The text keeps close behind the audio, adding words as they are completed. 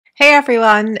Hey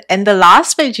everyone! In the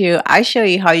last video, I show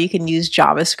you how you can use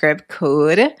JavaScript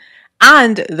code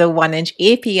and the 1inch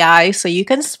API so you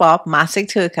can swap Matic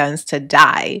tokens to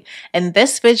DAI. In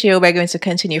this video, we're going to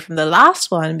continue from the last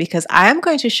one because I am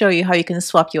going to show you how you can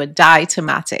swap your DAI to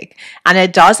Matic. And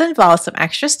it does involve some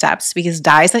extra steps because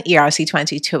DAI is an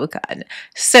ERC20 token.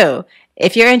 So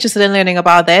if you're interested in learning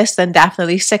about this, then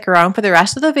definitely stick around for the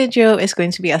rest of the video. It's going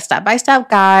to be a step-by-step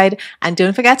guide. And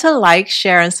don't forget to like,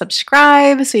 share, and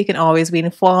subscribe so you can always be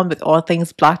informed with all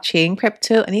things blockchain,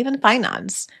 crypto, and even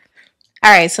finance.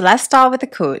 Alright, so let's start with the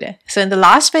code. So in the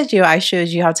last video, I showed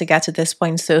you how to get to this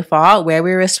point so far where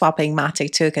we were swapping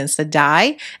Matic tokens to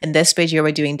DAI. In this video,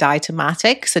 we're doing DAI to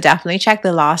Matic. So definitely check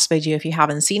the last video if you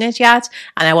haven't seen it yet.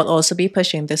 And I will also be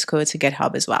pushing this code to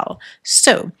GitHub as well.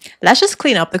 So let's just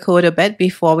clean up the code a bit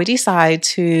before we decide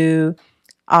to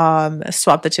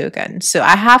swap the token. So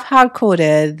I have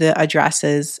hard-coded the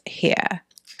addresses here.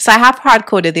 So I have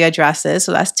hard-coded the addresses,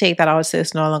 so let's take that out so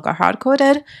it's no longer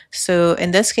hard-coded. So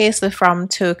in this case, the from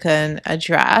token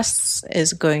address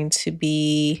is going to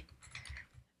be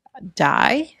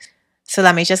DAI. So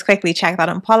let me just quickly check that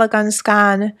on Polygon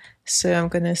scan. So I'm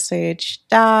going to search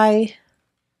DAI.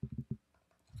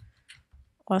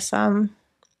 Awesome.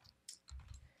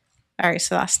 All right,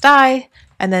 so that's DAI.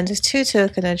 And then the to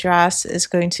token address is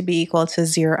going to be equal to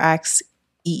 0x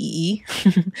EEE.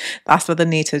 That's what the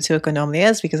native token normally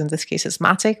is because in this case it's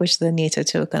Matic, which is the native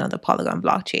token on the Polygon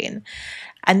blockchain.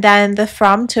 And then the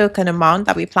from token amount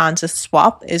that we plan to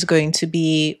swap is going to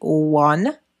be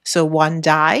 1, so 1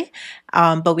 DAI.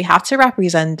 But we have to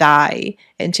represent DAI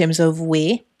in terms of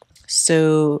way.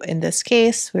 So in this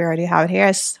case, we already have it here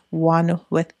as 1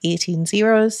 with 18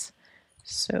 zeros.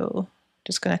 So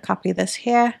just going to copy this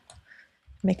here,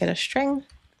 make it a string.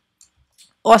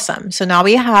 Awesome. So now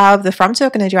we have the from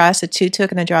token address, the to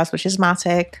token address, which is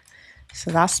Matic. So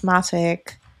that's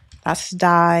Matic, that's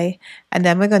DAI, and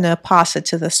then we're going to pass it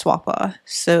to the swapper.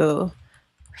 So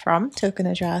from token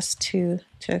address to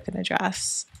token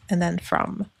address, and then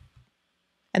from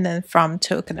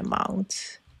token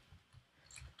amount.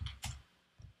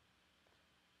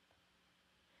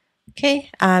 Okay,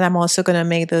 and I'm also going to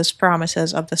make those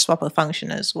parameters of the swapper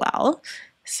function as well.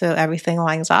 So everything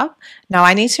lines up. Now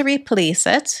I need to replace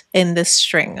it in this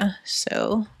string.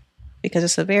 So because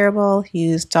it's a variable,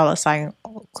 use $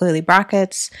 clearly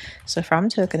brackets. So from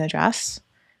token address,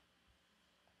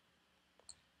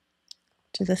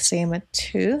 do the same with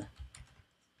to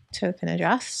token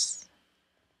address,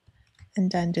 and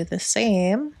then do the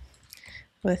same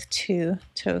with to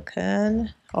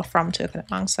token or from token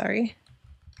amount, sorry.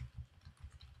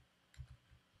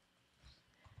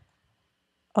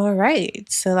 All right,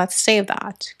 so let's save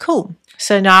that. Cool.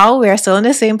 So now we're still in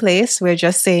the same place. We're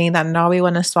just saying that now we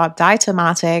want to swap DAI to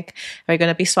Matic. We're going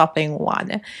to be swapping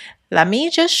 1. Let me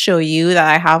just show you that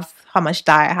I have how much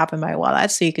DAI I have in my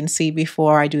wallet so you can see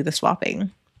before I do the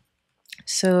swapping.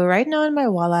 So right now in my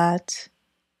wallet,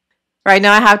 right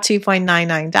now I have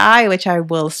 2.99 DAI, which I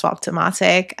will swap to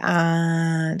Matic,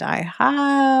 and I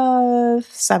have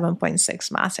 7.6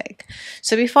 Matic.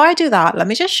 So before I do that, let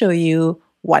me just show you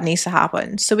what needs to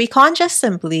happen. So we can't just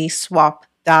simply swap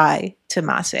DAI to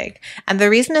Matic. And the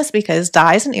reason is because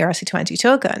DAI is an ERC20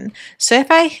 token. So if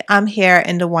I am here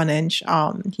in the 1inch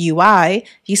UI,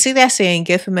 you see they're saying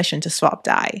give permission to swap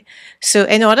DAI. So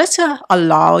in order to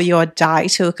allow your DAI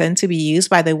token to be used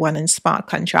by the 1inch smart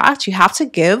contract, you have to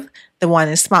give the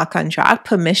 1inch smart contract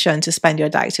permission to spend your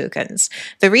DAI tokens.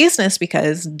 The reason is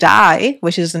because DAI,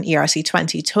 which is an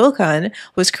ERC20 token,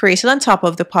 was created on top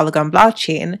of the Polygon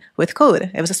blockchain with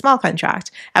code. It was a smart contract.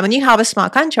 And when you have a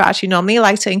smart contract, you normally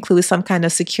like to include some kind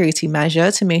of security measure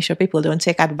to make sure people don't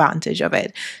take advantage of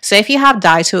it. So if you have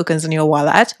DAI tokens in your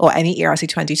wallet or any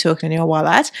ERC20 token in your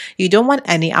wallet, you don't want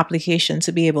any application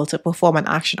to be able to perform an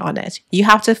action on it. You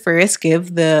have to first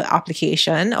give the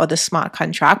application or the smart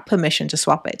contract permission to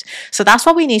swap it. So that's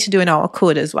what we need to do in our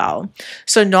code as well.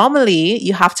 So normally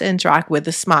you have to interact with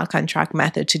the smart contract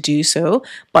method to do so,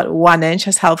 but 1inch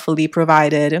has helpfully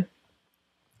provided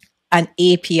an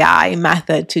API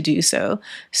method to do so.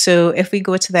 So if we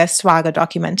go to their Swagger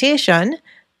documentation,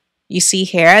 you see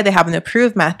here they have an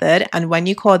approve method, and when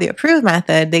you call the approve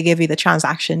method, they give you the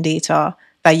transaction data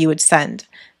that you would send.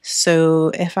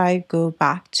 So if I go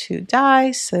back to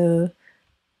DAI, so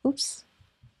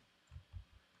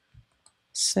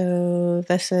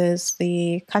this is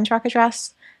the contract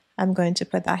address. I'm going to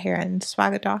put that here in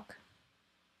Swagger doc.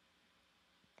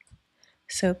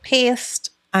 So paste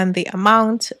and the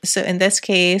amount. So in this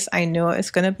case, I know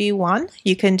it's going to be 1.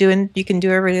 You can do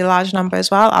a really large number as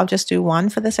well. I'll just do 1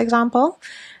 for this example.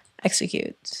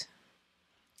 Execute.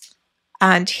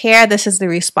 And here, this is the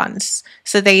response.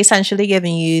 So they're essentially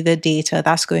giving you the data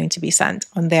that's going to be sent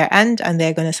on their end, and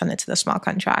they're going to send it to the smart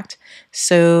contract.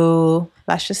 So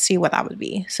let's just see what that would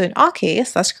be. So in our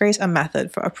case, let's create a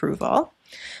method for approval.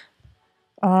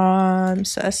 So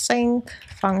async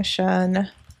function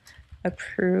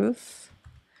approve.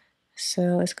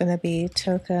 So it's going to be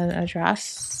token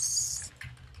address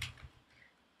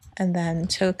and then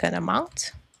token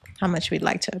amount, how much we'd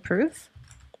like to approve.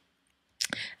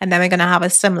 And then we're going to have a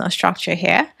similar structure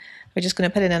here. We're just going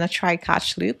to put it in a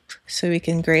try-catch loop so we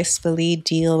can gracefully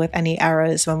deal with any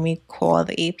errors when we call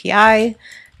the API. I'm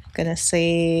going to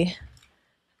say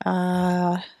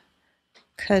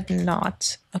could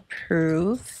not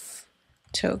approve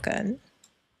token.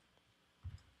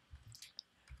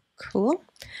 Cool.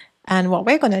 And what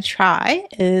we're going to try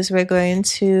is we're going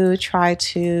to try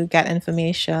to get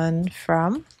information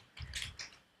from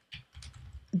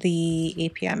the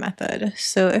API method.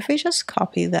 So if we just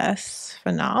copy this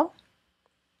for now,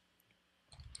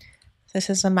 this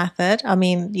is a method. I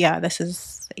mean, yeah, this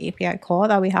is the API call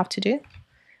that we have to do.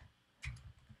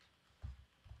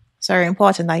 It's very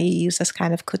important that you use this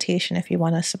kind of quotation if you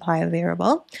want to supply a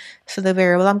variable. So the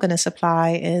variable I'm going to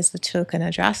supply is the token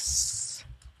address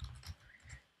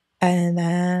and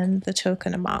then the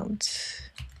token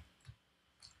amount.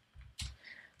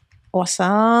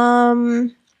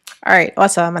 Awesome. All right,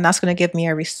 awesome. And that's going to give me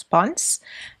a response.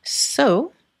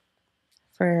 So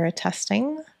for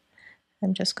testing,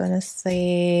 I'm just going to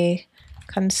say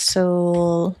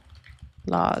console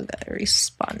log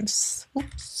response.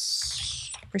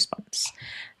 Oops, response.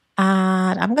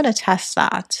 And I'm going to test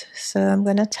that. So I'm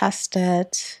going to test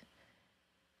it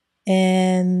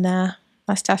in,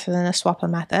 let's test it in a swapper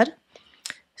method.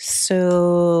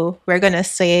 So we're going to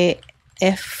say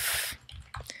if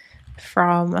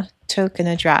from token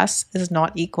address is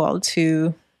not equal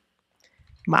to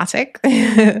Matic,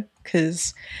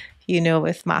 because you know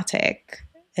with Matic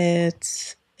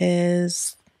it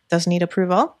does need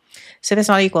approval. So if it's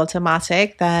not equal to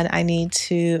Matic, then I need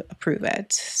to approve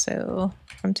it. So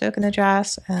from token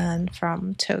address and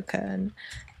from token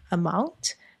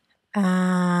amount.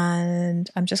 And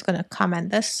I'm just going to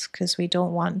comment this because we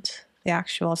don't want the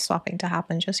actual swapping to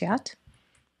happen just yet.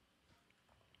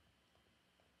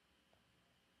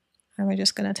 And we're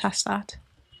just going to test that.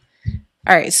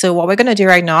 All right, so what we're going to do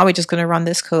right now, we're just going to run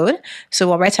this code. So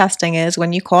what we're testing is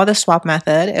when you call the swap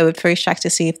method, it would first check to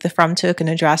see if the from token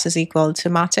address is equal to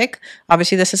Matic.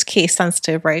 Obviously, this is case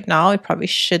sensitive right now. It probably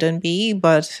shouldn't be,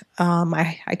 but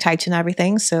I typed in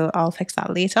everything, so I'll fix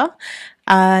that later.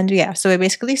 And yeah, so we're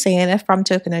basically saying if from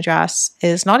token address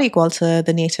is not equal to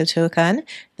the native token,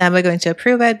 then we're going to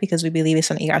approve it because we believe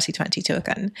it's an ERC20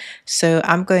 token. So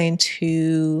I'm going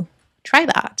to try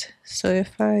that. So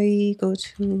if I go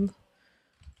to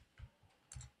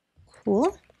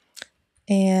cool,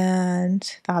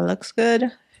 and that looks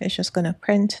good. It's just going to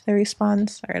print the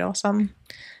response. All right, awesome.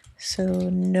 So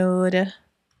node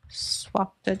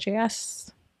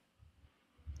swap.js.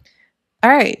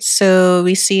 All right, so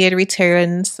we see it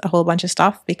returns a whole bunch of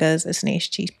stuff because it's an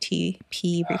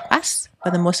HTTP request.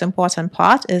 But the most important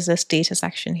part is this data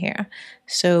section here.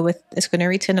 So it's going to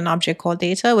return an object called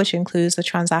data, which includes the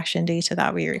transaction data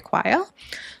that we require.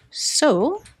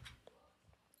 So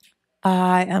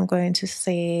I am going to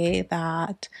say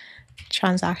that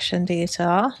transaction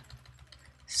data.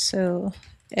 So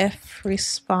if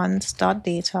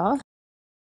response.data,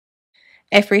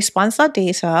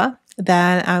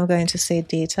 then I'm going to say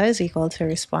data is equal to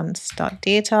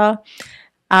response.data.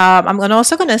 I'm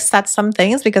also going to set some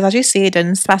things because as you see, it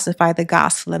didn't specify the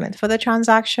gas limit for the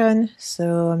transaction.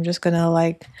 So I'm just going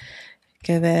to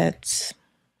give it,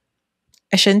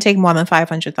 it shouldn't take more than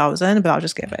 500,000, but I'll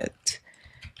just give it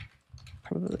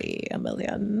probably 1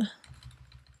 million.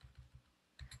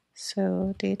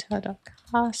 So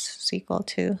data.gas is equal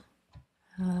to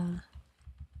 1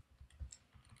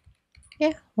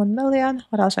 million.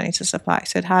 What else do I need to supply?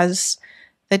 So it has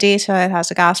the data, it has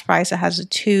the gas price, it has a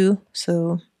 2.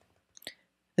 So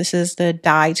this is the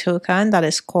DAI token that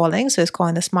is calling. So it's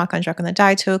calling the smart contract on the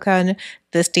DAI token.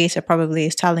 This data probably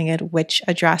is telling it which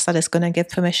address that it's going to give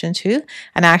permission to.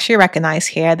 And I actually recognize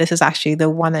here, this is actually the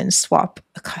one in swap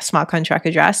smart contract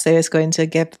address. So it's going to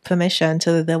give permission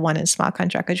to the one in smart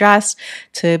contract address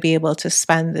to be able to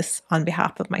spend this on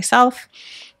behalf of myself.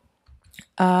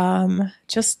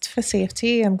 Just for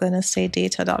safety, I'm going to say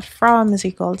data.from is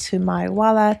equal to my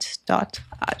wallet.address.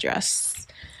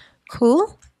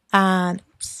 Cool. And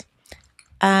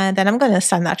And then I'm going to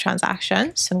send that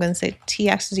transaction. So I'm going to say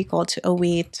tx is equal to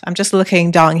await. I'm just looking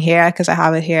down here because I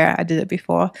have it here. I did it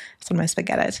before. Sometimes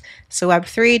forget it. So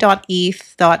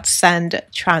web3.eth.send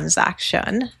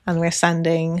transaction. And we're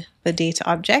sending the data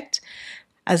object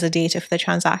as a data for the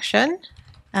transaction.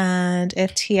 And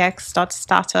if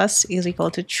tx.status is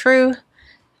equal to true,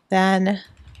 then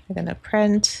we're going to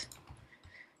print.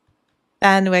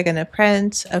 Then we're going to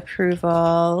print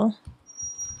approval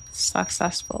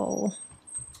successful.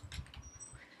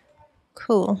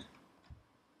 Cool.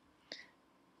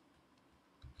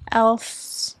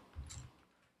 Else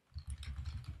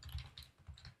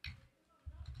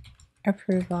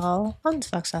approval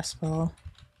unsuccessful.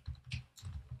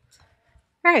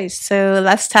 All right, so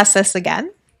let's test this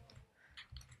again.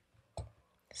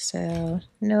 So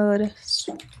node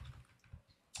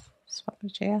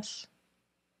swap.js.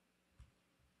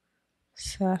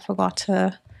 So I forgot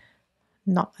to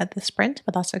not let this print,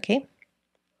 but that's okay.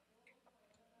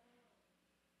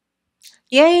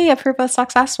 Yay, approval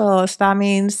successful. So that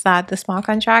means that the smart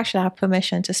contract should have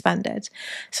permission to spend it.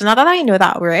 So now that I know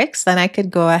that works, then I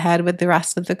could go ahead with the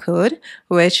rest of the code,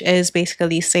 which is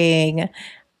basically saying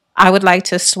I would like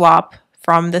to swap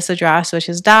from this address, which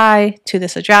is die, to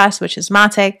this address, which is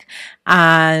Matic.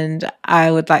 And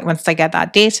I would like, once I get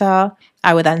that data,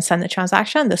 I would then send the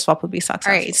transaction. The swap would be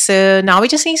successful. All right, so now we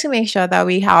just need to make sure that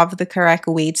we have the correct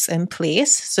waits in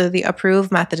place. So the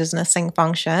approve method is an async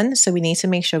function. So we need to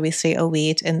make sure we say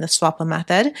await in the swapper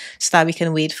method so that we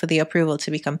can wait for the approval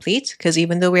to be complete. Because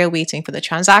even though we're waiting for the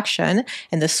transaction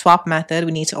in the swap method,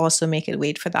 we need to also make it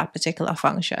wait for that particular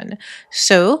function.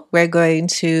 So we're going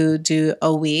to do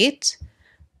await.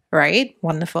 Right,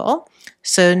 wonderful.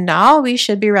 So now we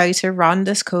should be ready to run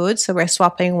this code. So we're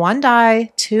swapping one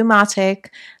die to Matic,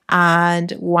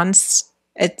 and once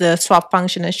the swap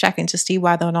function is checking to see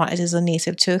whether or not it is a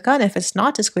native token. If it's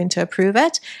not, it's going to approve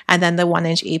it, and then the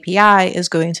 1inch API is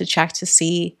going to check to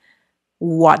see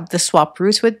what the swap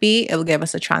route would be. It will give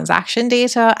us the transaction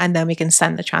data, and then we can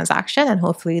send the transaction, and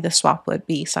hopefully the swap would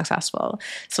be successful.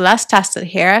 So let's test it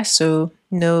here. So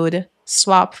node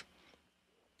swap.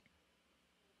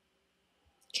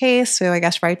 Okay, so I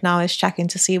guess right now it's checking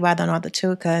to see whether or not the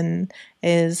token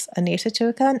is a native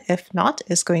token. If not,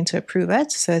 it's going to approve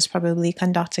it. So it's probably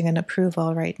conducting an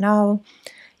approval right now.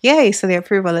 Yay, so the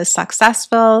approval is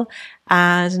successful.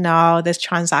 And now this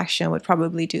transaction would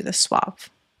probably do the swap.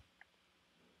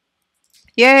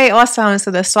 Yay, awesome.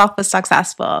 So the swap was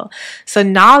successful. So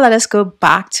now let us go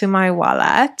back to my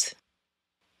wallet.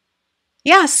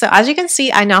 Yeah, so as you can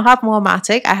see, I now have more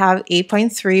Matic. I have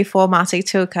 8.34 Matic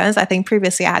tokens. I think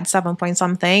previously I had 7 point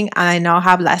something, and I now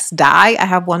have less DAI. I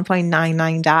have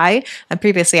 1.99 DAI, and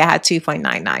previously I had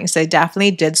 2.99. So it definitely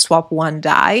did swap one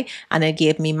DAI, and it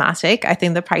gave me Matic. I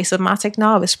think the price of Matic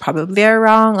now is probably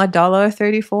around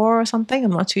 $1.34 or something.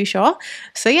 I'm not too sure.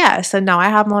 So yeah, so now I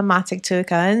have more Matic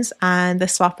tokens, and the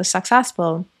swap is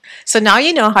successful. So now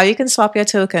you know how you can swap your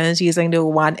tokens using the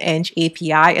 1inch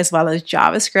API as well as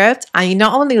JavaScript. And you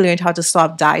not only learned how to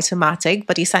swap DAI to Matic,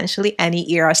 but essentially any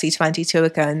ERC20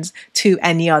 tokens to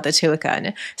any other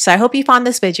token. So I hope you found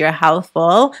this video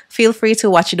helpful. Feel free to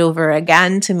watch it over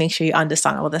again to make sure you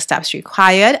understand all the steps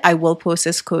required. I will post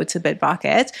this code to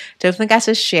Bitbucket. Don't forget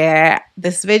to share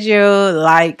this video,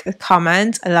 like,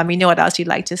 comment, and let me know what else you'd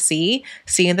like to see.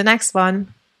 See you in the next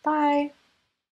one. Bye.